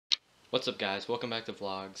What's up guys, welcome back to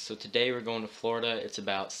Vlogs. So today we're going to Florida. It's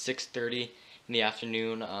about 6:30 in the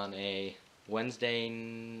afternoon on a Thursday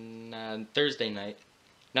night.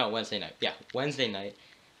 No, Wednesday night. Yeah, Wednesday night.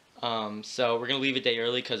 So we're going to leave a day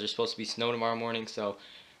early because there's supposed to be snow tomorrow morning. So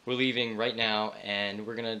we're leaving right now and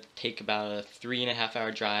we're going to take about a 3.5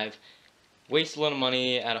 hour drive. Waste a little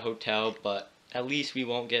money at a hotel, but at least we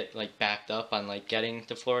won't get like backed up on like getting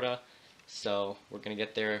to Florida. So we're going to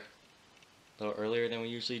get there a little earlier than we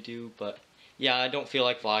usually do, but yeah, I don't feel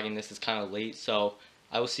like vlogging this. Is kind of late, so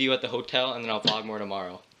I will see you at the hotel and then I'll vlog more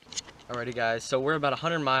tomorrow. Alrighty guys, so we're about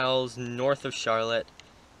 100 miles north of Charlotte.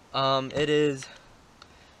 It is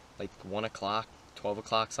like 1 o'clock, 12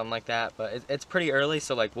 o'clock, something like that, but it's pretty early,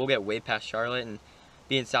 so like we'll get way past Charlotte and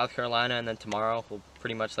be in South Carolina, and then tomorrow we'll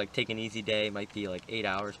pretty much like take an easy day. It might be like 8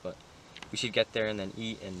 hours, but we should get there and then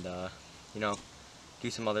eat and you know,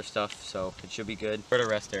 do some other stuff, so it should be good. We're at a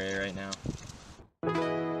rest area right now.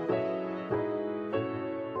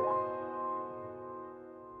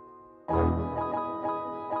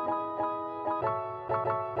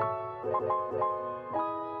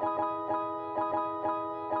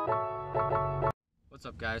 What's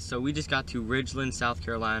up guys? So we just got to Ridgeland, South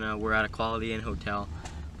Carolina. We're at a Quality Inn hotel.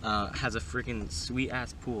 Has a freaking sweet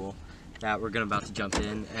ass pool that we're about to jump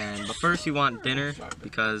in. But first we want dinner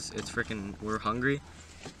because it's freaking, we're hungry.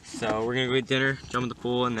 So we're gonna go eat dinner, jump in the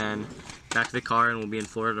pool, and then back to the car, and we'll be in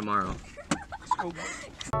Florida tomorrow.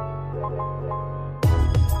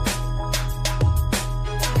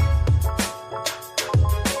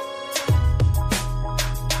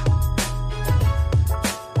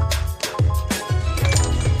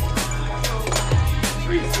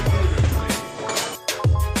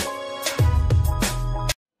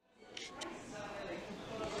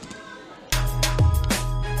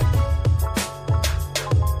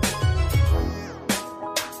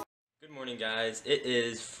 Good morning guys, it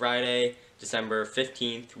is Friday, December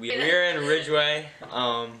 15th. We're in Ridgeway,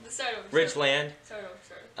 Ridgeland.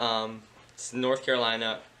 It's North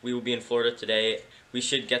Carolina. We will be in Florida today. We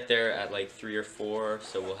should get there at like 3 or 4,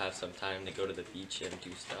 so we'll have some time to go to the beach and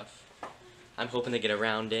do stuff. I'm hoping to get a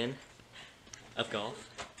round in of golf.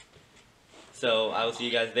 So I will see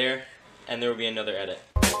you guys there, and there will be another edit.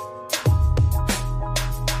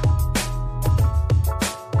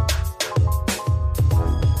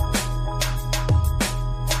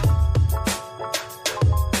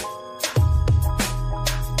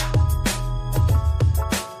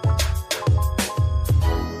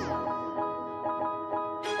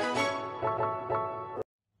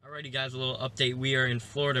 Alrighty guys, a little update. We are in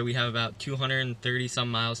Florida. We have about 230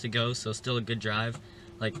 some miles to go, so still a good drive,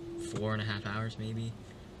 like 4.5 hours maybe.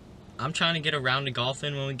 I'm trying to get a round of golf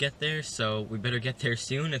in when we get there, so we better get there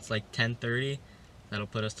soon. It's like 10:30. That'll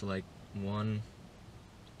put us to like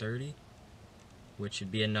 1:30, which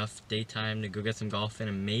should be enough daytime to go get some golf in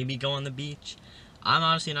and maybe go on the beach. I'm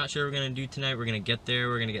honestly not sure what we're gonna do tonight. We're gonna get there,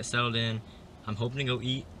 we're gonna get settled in. I'm hoping to go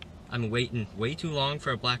eat. I'm waiting way too long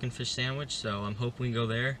for a blackened fish sandwich, so I'm hoping we can go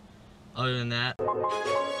there. Other than that, alright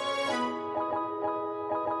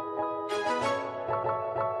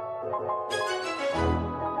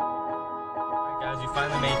guys, we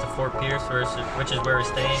finally made it to Fort Pierce, which is where we're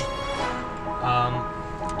staying.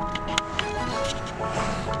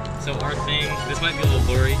 So our thing, this might be a little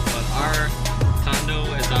blurry, but our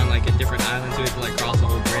condo is on like a different island, so we have to like cross a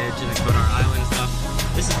whole bridge and then go to our island and stuff.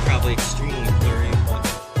 This is probably extremely blurry, but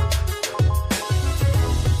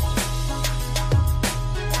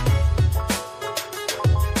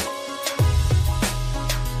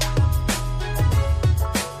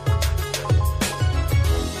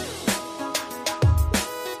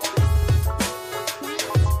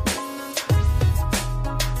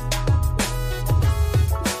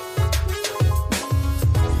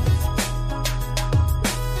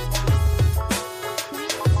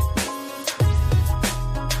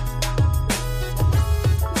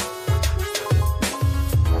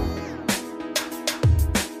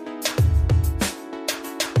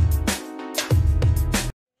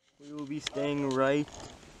be staying right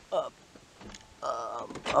up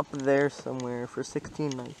there somewhere for 16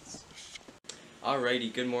 nights.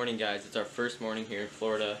 Alrighty, good morning guys. It's our first morning here in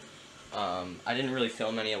Florida. I didn't really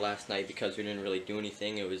film any of last night because we didn't really do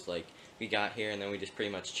anything. It was like we got here and then we just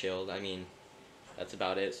pretty much chilled. I mean, that's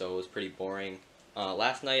about it, so it was pretty boring.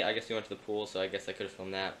 Last night I guess we went to the pool, so I guess I could have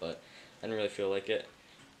filmed that, but I didn't really feel like it.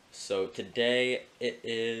 So today it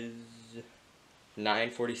is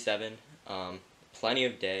 9:47, plenty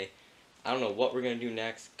of day. I don't know what we're going to do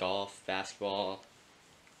next. Golf, basketball,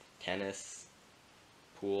 tennis,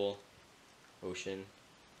 pool, ocean.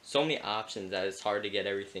 So many options that it's hard to get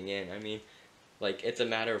everything in. I mean, Like, it's a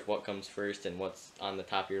matter of what comes first and what's on the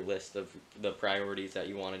top of your list of the priorities that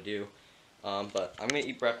you want to do. But I'm going to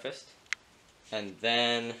eat breakfast, and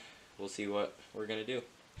then we'll see what we're going to do.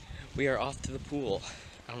 We are off to the pool.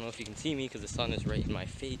 I don't know if you can see me because the sun is right in my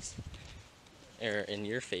face, or in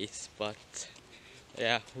your face, but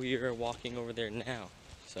yeah, we are walking over there now,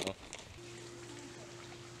 so.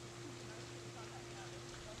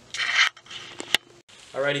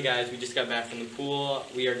 Alrighty guys, we just got back from the pool.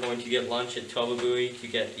 We are going to get lunch at Toba Booey to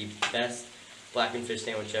get the best blackened fish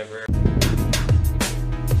sandwich ever.